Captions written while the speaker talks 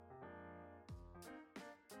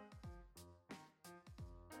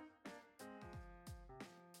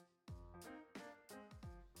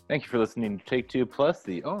Thank you for listening to Take Two Plus,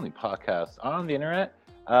 the only podcast on the internet.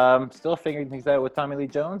 Still figuring things out with Tommy Lee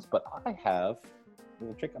Jones, but I have a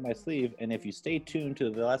little trick on my sleeve. And if you stay tuned to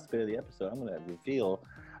the last bit of the episode, I'm going to reveal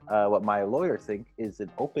what my lawyers think is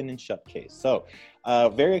an open and shut case. So,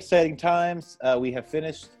 very exciting times. We have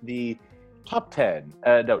finished the top 9,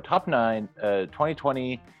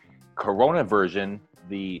 2020 Corona version,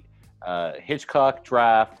 the Hitchcock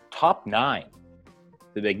draft top 9.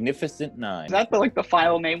 The Magnificent 9. Is that the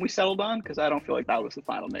final name we settled on? Because I don't feel like that was the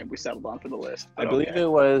final name we settled on for the list. I believe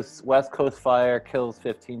it was West Coast Fire kills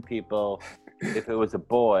 15 people. If it was a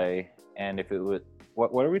boy, and if it was...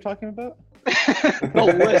 What are we talking about?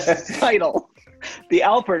 The list title. The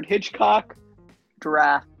Alfred Hitchcock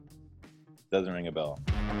draft. Doesn't ring a bell.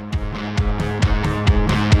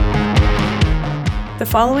 The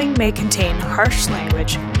following may contain harsh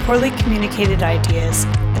language, poorly communicated ideas,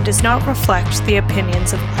 and does not reflect the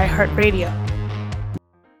opinions of iHeartRadio.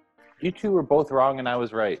 You two were both wrong and I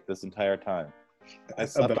was right this entire time. I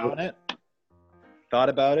slept on it, thought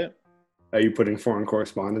about it. Are you putting Foreign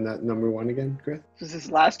Correspondent at number 1 again, Chris? This is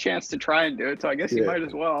his last chance to try and do it, so I guess you might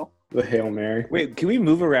as well. The Hail Mary. Wait, can we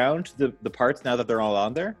move around the parts now that they're all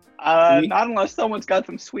on there? Not unless someone's got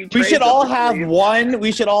some sweet We trades should up all their have sleeve. one.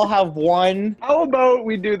 We should all have one. How about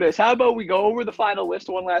we do this? How about we go over the final list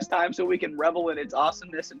one last time so we can revel in its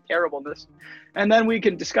awesomeness and terribleness? And then we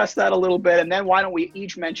can discuss that a little bit. And then why don't we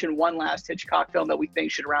each mention one last Hitchcock film that we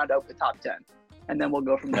think should round out the top 10? And then we'll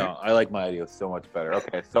go from there. No, I like my idea so much better.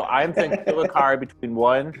 Okay, so I'm thinking of a card between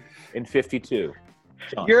 1 and 52.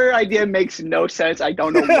 John. Your idea makes no sense. I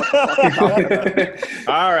don't know what the fuck you're talking about.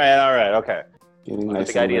 All right, okay. Getting I nice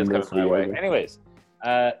think and ideas limber come my for way. you. Anyways,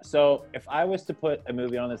 so if I was to put a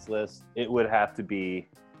movie on this list, it would have to be...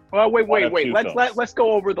 Well, wait. One of two films. Let's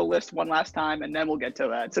go over the list one last time, and then we'll get to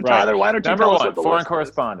that. So, Right. Tyler, why don't you Number tell us 1, what the Foreign list is?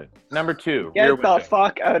 Correspondent. Number 2, Get Rear the Window.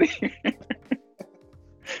 fuck out of here.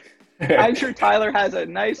 I'm sure Tyler has a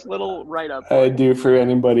nice little write-up. I do. For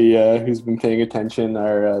anybody who's been paying attention,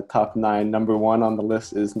 our top 9, number 1 on the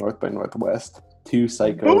list is North by Northwest. 2,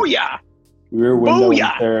 Psycho. Booyah! Rear Window in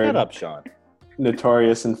Booyah! third. Shut up, Sean.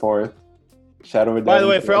 Notorious in 4th. Shadow of a Doubt. By the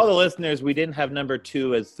way, in for all fifth. the listeners, we didn't have number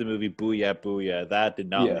 2 as the movie Booyah Booyah. That did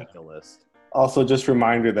not Yeah. make the list. Also, just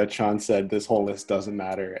reminder that Sean said this whole list doesn't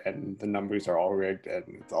matter and the numbers are all rigged and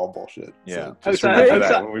it's all bullshit. Yeah. So just Outside- remember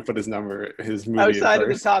outside- that when we put his movie in Outside of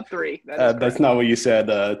the first. top 3. That's not what you said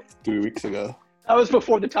 3 weeks ago. That was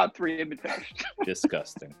before the top 3 had been finished.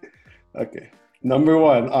 Disgusting. Okay. Number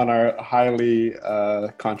 1 on our highly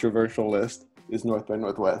controversial list is North by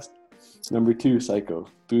Northwest. Number 2, Psycho.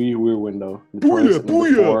 3, Rear Window. Notorious at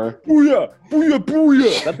number 4.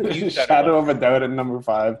 Booyah! That's what you said. Shadow of a Doubt at number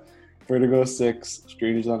 5. Vertigo 6.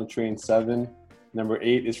 Strangers on a Train 7. Number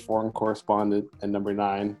 8 is Foreign Correspondent. And number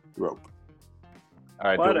 9, Rope.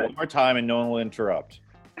 All right, do it one more time and no one will interrupt.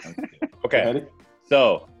 Okay, Ready?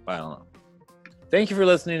 so, I don't know. Thank you for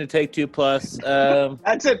listening to Take Two Plus.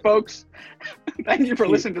 That's it, folks. Thank you for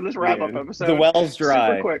listening to this wrap-up Man. episode. The well's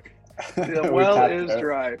dry. Super quick. The We well tapped is out.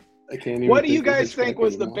 dry. I can't even What do you think of guys Hitchcock think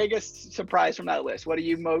was the anymore. biggest surprise from that list? What are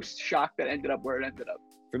you most shocked that ended up where it ended up?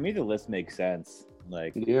 For me, the list makes sense.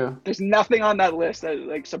 Like, Yeah. There's nothing on that list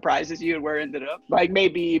that surprises you and where it ended up.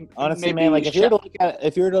 Maybe honestly, man, like if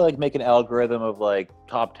you were to make an algorithm of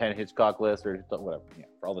top 10 Hitchcock lists or whatever,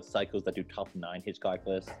 for all the psychos that do top 9 Hitchcock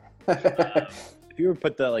lists, if you were to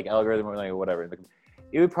put the algorithm or whatever,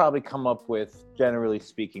 it would probably come up with, generally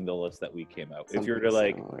speaking, the list that we came out. If you were to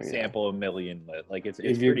Something similar, yeah. sample a million, it's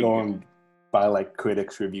If you're pretty going good. by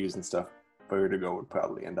critics' reviews and stuff, Vertigo would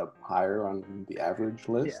probably end up higher on the average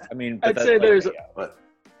list. Yeah. I mean, I'd say there's But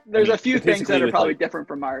a few things statistically that are with, probably different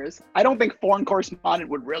from ours. I don't think Foreign Correspondent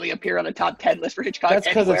would really appear on a top 10 list for Hitchcock that's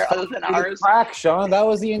because anywhere it's other than ours. crack, Sean. That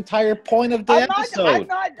was the entire point of the episode.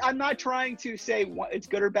 I'm not trying to say it's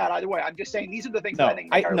good or bad either way. I'm just saying these are the things that I No,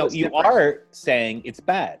 think make our list you different. are saying it's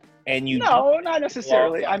bad, and you No, not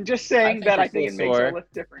necessarily. Well, I'm just saying think that I it's think it still makes our sore.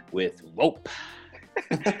 list different. with Rope.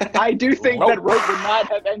 I do think Rope. that Rope would not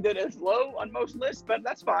have ended as low on most lists, but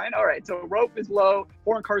that's fine. All right, so Rope is low.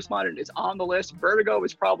 Foreign Correspondent is on the list. Vertigo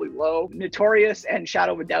is probably low. Notorious and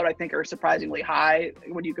Shadow of a Doubt, I think, are surprisingly high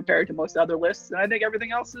when you compare it to most other lists. And I think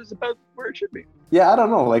everything else is about where it should be. yeah, I don't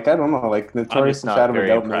know. Notorious just and not Shadow of a very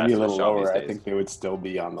Doubt maybe impressed a little with Shaw these lower. I days. think they would still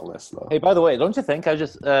be on the list though. Hey, by the way, don't you think I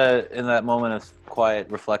just in that moment of quiet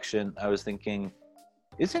reflection, I was thinking,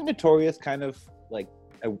 isn't Notorious kind of like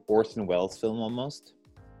a Orson Welles film almost?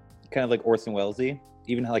 Kind of like Orson Welles-y,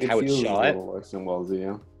 even how it's feels a shot. little Orson Welles-y,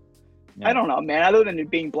 yeah. Yeah. I don't know, man. Other than it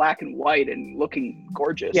being black and white and looking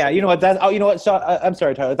gorgeous. Yeah, you know what? You know what, Sean? I'm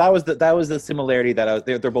sorry, Tyler. That was the similarity that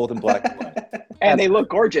they're both in black and white. And they look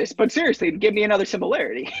gorgeous. But seriously, give me another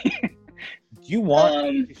similarity. Do you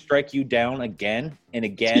want to strike you down again and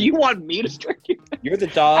again? Do you want me to strike you down? You're the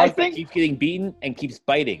dog that keeps getting beaten and keeps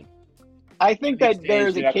biting. I think that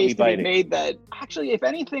there's a case to be made that actually, if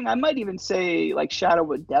anything, I might even say like Shadow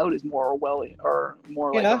of a Doubt is more Orwellian or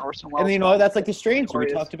more like an Orson Welles. And you know that's like The Stranger. We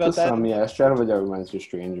talked about that. Shadow of a Doubt reminds me of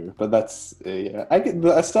Stranger, but that's the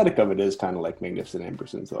aesthetic of it is kind of like Magnificent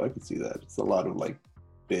Amberson, so I can see that. It's a lot of like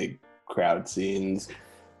big crowd scenes.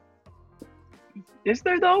 Is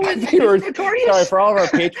there though? Notorious? Sorry for all of our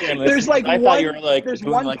Patreon listeners. There's like there's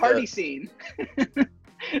one party scene.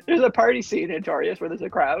 There's a party scene in Notorious where there's a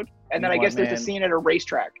crowd, and then I guess there's a scene at a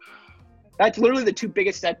racetrack. That's literally the two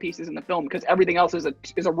biggest set pieces in the film because everything else is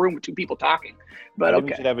a room with two people talking. But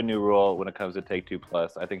we should have a new rule when it comes to Take Two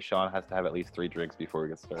Plus. I think Sean has to have at least 3 drinks before we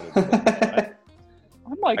get started.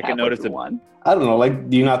 I can notice one. I don't know.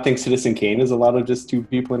 Like, do you not think Citizen Kane is a lot of just two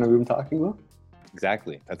people in a room talking though?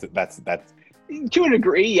 Exactly. That's. To a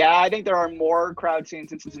degree, yeah. I think there are more crowd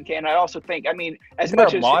scenes in Citizen Kane. I also think, I mean, as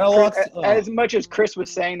much as Chris was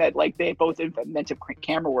saying that, like, they both invented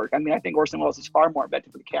camera work. I mean, I think Orson Welles is far more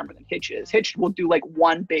inventive with the camera than Hitch is. Hitch will do like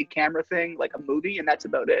one big camera thing, like a movie, and that's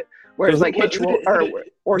about it. Whereas, like,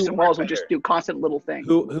 Orson Welles will just do constant little things.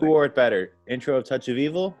 Who wore it better, Intro of Touch of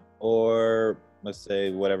Evil, or let's say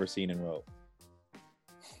whatever scene in Rope?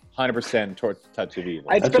 100% towards Touch of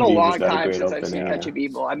Evil. It's been a long time since I've seen Touch of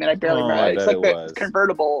Evil. I mean, I barely remember. It's like the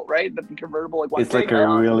convertible, right? The convertible, like one. It's like a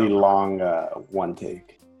really long one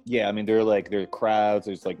take. Yeah, I mean, there are crowds.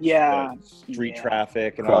 There's like street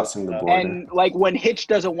traffic and crossing the border. And like when Hitch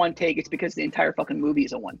does a one take, it's because the entire fucking movie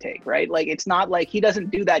is a one take, right? Like it's not like he doesn't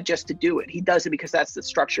do that just to do it. He does it because that's the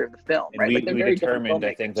structure of the film, and right? We determined,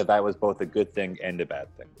 I think, that was both a good thing and a bad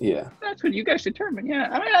thing. Yeah, that's what you guys determined. Yeah,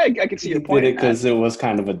 I mean, I can see your point. Did it because it was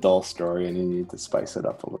kind of a dull story, and you need to spice it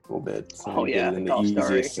up a little bit. So did it in the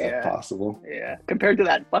easiest set possible. Yeah, compared to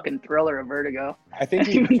that fucking thriller of Vertigo. I think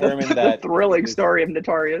we determined that the thrilling story of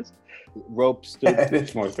Notorious. Rope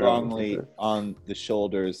stood more strongly on the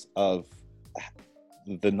shoulders of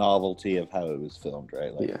the novelty of how it was filmed,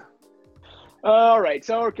 right? Like, yeah. All right.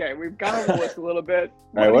 So, okay, we've gone over the list a little bit.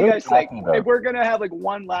 What do you guys think? If we're going to have like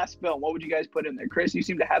one last film, what would you guys put in there? Chris, you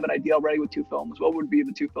seem to have an idea already with 2 films. What would be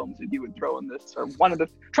the 2 films that you would throw in this? Or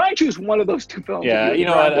try and choose one of those 2 films. Yeah, you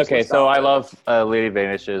know what? Okay, so I love Lady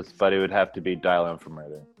Vanishes, but it would have to be Dial M for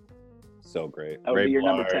Murder. So great. That would be your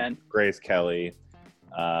number 10. Grace Kelly.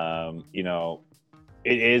 You know,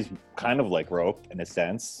 it is kind of like Rope in a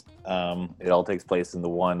sense. It all takes place in the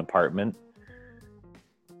one apartment.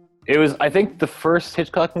 It was, I think, the first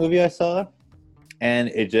Hitchcock movie I saw, and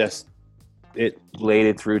it laid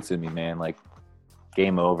its roots in me, man. Like,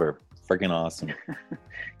 game over. Freaking awesome.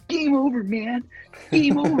 Game over, man.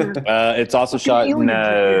 Game over. It's also shot in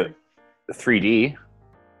 3D.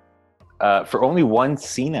 For only one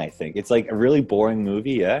scene, I think. It's like a really boring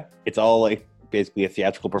movie, yeah? It's all like basically a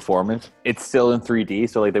theatrical performance. It's still in 3D,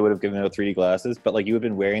 so like they would have given out 3D glasses, but like you would have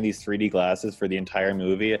been wearing these 3D glasses for the entire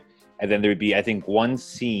movie, and then there would be, I think, one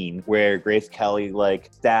scene where Grace Kelly like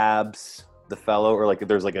stabs the fellow, or like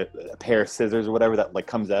there's like a pair of scissors or whatever that like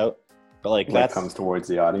comes out, but like that comes towards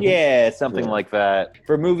the audience. Yeah, something like that.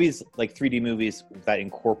 For movies like 3D movies that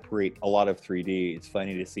incorporate a lot of 3D, it's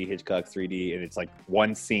funny to see Hitchcock 3D, and it's like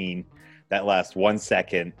one scene that lasts 1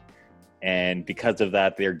 second. And because of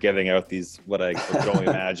that, they're giving out these, what I could only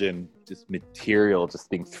imagine, just material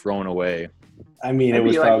just being thrown away. I mean, it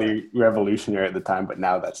was probably revolutionary at the time, but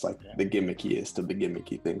now that's like the gimmickiest of the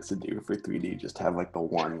gimmicky things to do for 3D. Just have like the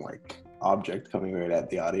one like object coming right at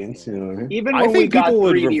the audience. You know what I mean? Even when we got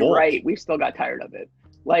 3D right, we still got tired of it.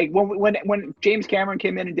 Like when James Cameron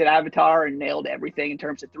came in and did Avatar and nailed everything in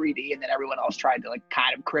terms of 3D, and then everyone else tried to like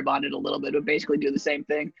kind of crib on it a little bit, but basically do the same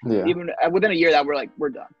thing. Yeah. Even within a year, that we're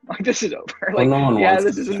done. Like this is over. Like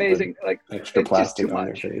this is amazing. Like extra plastic on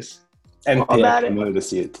their face. And I wanted to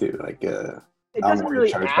see it too. Like it doesn't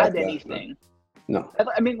really add anything. No.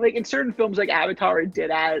 I mean, like in certain films like Avatar, it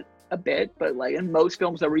did add a bit, but like in most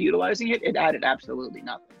films that were utilizing it, it added absolutely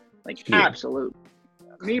nothing. Like absolutely.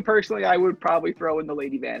 Me personally, I would probably throw in The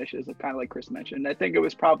Lady Vanishes, kind of like Chris mentioned. I think it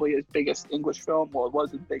was probably his biggest English film. Well, it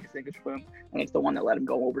was his biggest English film, and it's the one that let him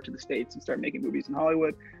go over to the States and start making movies in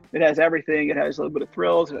Hollywood. It has everything. It has a little bit of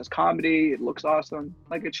thrills. It has comedy. It looks awesome.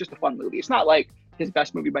 Like, it's just a fun movie. It's not like his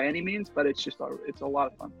best movie by any means, but it's a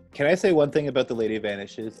lot of fun. Can I say one thing about The Lady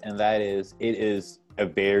Vanishes? And that is, it is a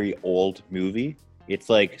very old movie. It's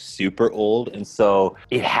like super old, and so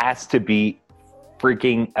it has to be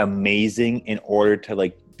freaking amazing in order to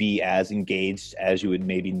like be as engaged as you would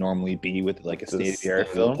maybe normally be with like a state-of-the-art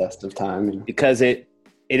film. Test of time. Because it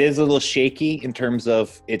is a little shaky in terms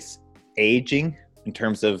of its aging in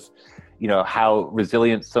terms of, how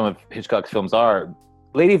resilient some of Hitchcock's films are.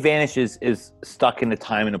 Lady Vanishes is stuck in a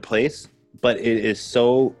time and a place, but it is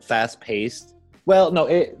so fast-paced. Well, no,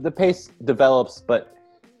 the pace develops, but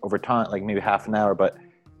over time, like maybe half an hour, but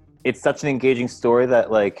it's such an engaging story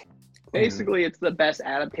that, like... Basically, it's the best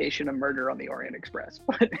adaptation of Murder on the Orient Express,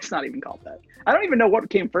 but it's not even called that. I don't even know what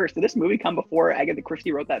came first. Did this movie come before Agatha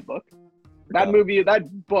Christie wrote that book? That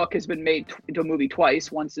book has been made into a movie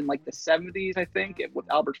twice. Once in like the 70s, I think, with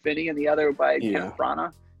Albert Finney, and the other by Kenneth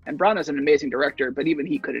Branagh. And Branagh's an amazing director, but even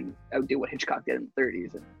he couldn't outdo what Hitchcock did in the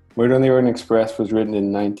 30s. Murder on the Orient Express was written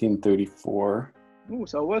in 1934. Ooh,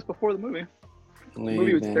 so it was before the movie. The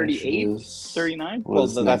movie was 38, 39? Well,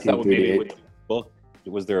 that's that would maybe book.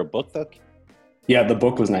 Was there a book that? Yeah, the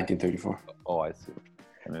book was 1934. Oh, I see.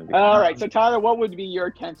 All right, so Tyler, what would be your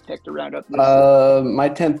 10th pick to round up this? My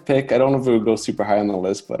 10th pick, I don't know if it would go super high on the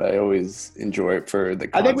list, but I always enjoy it for the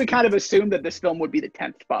concept. I think we kind of assumed that this film would be the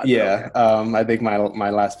 10th spot. Yeah, I think my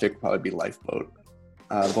last pick would probably be Lifeboat,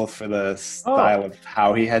 both for the style of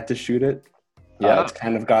how he had to shoot it. Yeah, it's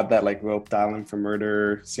kind of got that like rope dialing for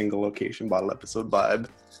murder, single location bottle episode vibe.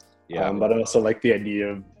 Yeah, but I also like the idea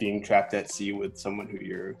of being trapped at sea with someone who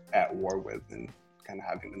you're at war with and kind of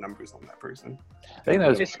having the numbers on that person. I think that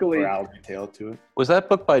was basically morality tale to it. Was that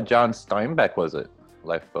book by John Steinbeck? Was it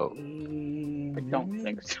Lifeboat? I don't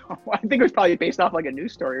think so. I think it was probably based off like a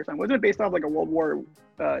news story or something. Wasn't it based off like a World War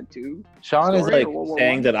II? Sean is like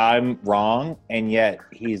saying that I'm wrong, and yet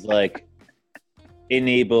he's like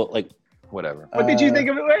like whatever. What did you think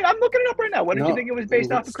of it? Wait, I'm looking it up right now. What did you think it was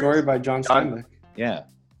based off of? Story by John Steinbeck. Yeah.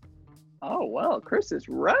 Oh well, Chris is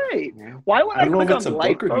right. Yeah. Why would I click on Lifeboat? I don't know if it's a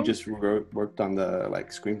book or he just worked on the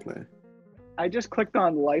screenplay. I just clicked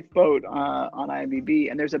on Lifeboat on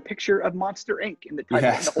IMDb, and there's a picture of Monster Inc. in the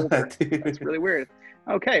title in the holder. That's really weird.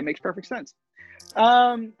 Okay, makes perfect sense.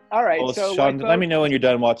 All right. Well, so Sean, let me know when you're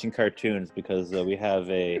done watching cartoons because we have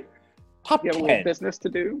a top 10. You have a little business to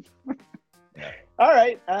do. Yeah. All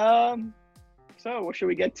right. So, what should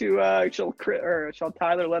we get to? Shall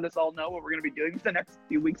Tyler let us all know what we're going to be doing for the next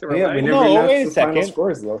few weeks? Wait a second. Final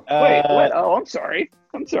scores, though. Wait, what? Oh, I'm sorry.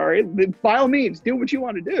 By all means, do what you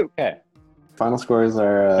want to do. Okay. Final scores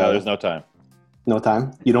are... no, there's no time. No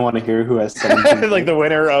time? You don't want to hear who has 17 like the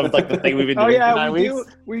winner of like the thing we've been doing for 9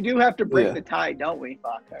 weeks? We do have to break the tie, don't we?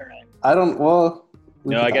 Fuck, all right. I don't... Well...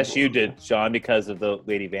 No, I guess you did, Sean, because of the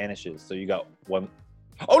Lady Vanishes. So you got one...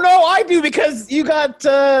 Oh, no, I do because you got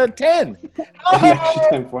 10. Oh!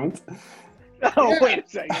 10 points. Oh, wait a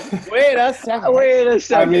second. Wait a second. Wait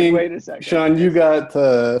a second. Sean, you got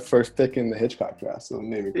first pick in the Hitchcock draft, so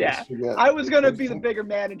maybe Chris should get... I was going to be the bigger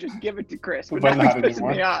man and just give it to Chris, but now he's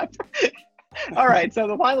pissing me off. All right, so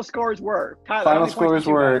the final scores were... Tyler, final scores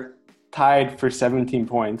were tied for 17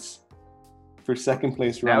 points. For second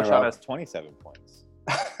place runner-up. Now Sean has 27 points.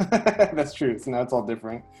 That's true, so now it's all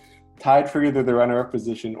different. Tied for either the runner-up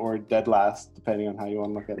position or dead last, depending on how you want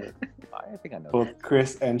to look at it. I think I know. Both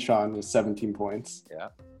Chris and Sean with 17 points. Yeah.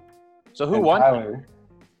 So who won?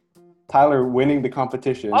 Tyler winning the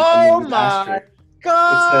competition. Oh my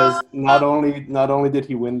God! It says not only did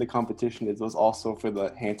he win the competition, it was also for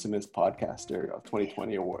the handsomest podcaster of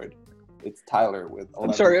 2020 award. It's Tyler with 11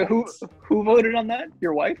 I'm sorry, points. who voted on that?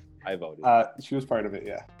 Your wife? I voted. She was part of it,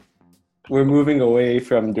 yeah. We're moving away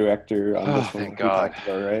from director on this one. Thank God.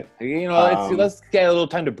 About, right? Let's get a little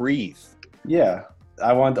time to breathe. Yeah.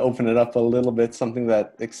 I want to open it up a little bit, something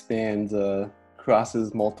that expands,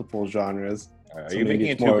 crosses multiple genres. Are you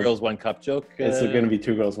making a Two Girls, One Cup joke? It's going to be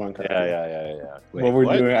Two Girls, One Cup. Yeah. Wait, what we're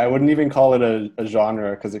doing, I wouldn't even call it a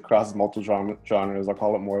genre because it crosses multiple genres. I'll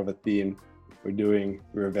call it more of a theme. We're doing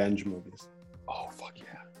revenge movies. Oh, fuck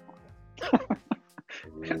yeah.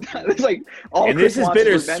 It's like all and Chris this is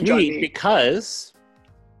bittersweet because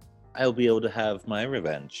I'll be able to have my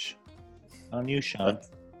revenge on you, Sean.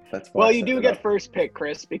 That's well, you do get first pick,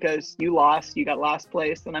 Chris, because you lost. You got last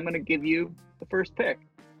place, and I'm going to give you the first pick.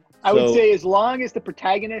 I would say as long as the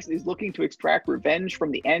protagonist is looking to extract revenge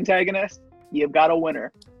from the antagonist, you've got a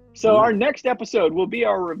winner. So our next episode will be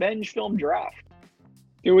our revenge film draft.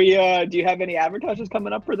 Do you have any advertisers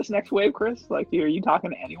coming up for this next wave, Chris? Like, are you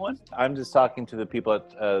talking to anyone? I'm just talking to the people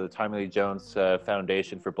at the Tommy Lee Jones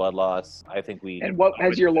Foundation for Blood Loss. I think we... And what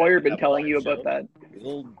has your lawyer been telling you about that?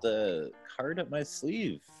 Build the card up my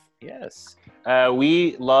sleeve. Yes.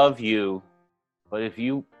 We love you, but if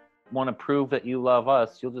you want to prove that you love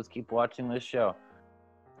us, you'll just keep watching this show.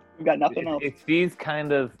 We've got nothing else. It's these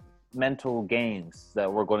kind of mental games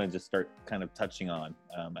that we're going to just start kind of touching on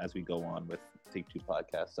as we go on with Take Two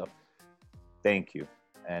podcast. So thank you.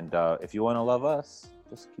 And if you want to love us,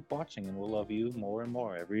 just keep watching and we'll love you more and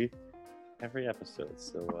more every every episode.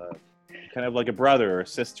 So kind of like a brother or a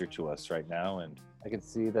sister to us right now, and I can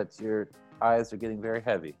see that your eyes are getting very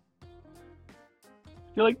heavy.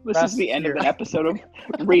 I feel like this is the end of an episode of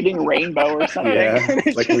Reading Rainbow or something. Yeah,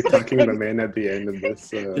 like we're talking to the man at the end of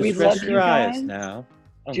this. We Just love rest you your eyes guys. now.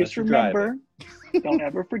 Just remember, don't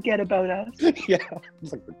ever forget about us. Yeah.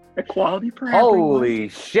 Equality for Holy everyone.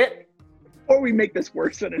 shit! Before we make this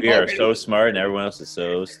worse than it We are already so is. smart, and everyone else is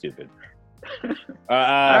so stupid.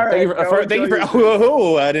 right, Thank you go thank you for. enjoy your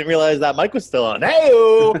Oh, I didn't realize that mic was still on. Hey!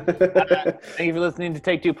 Thank you for listening to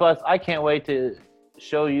Take Two Plus. I can't wait to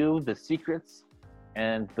show you the secrets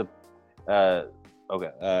and the.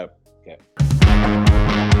 Okay.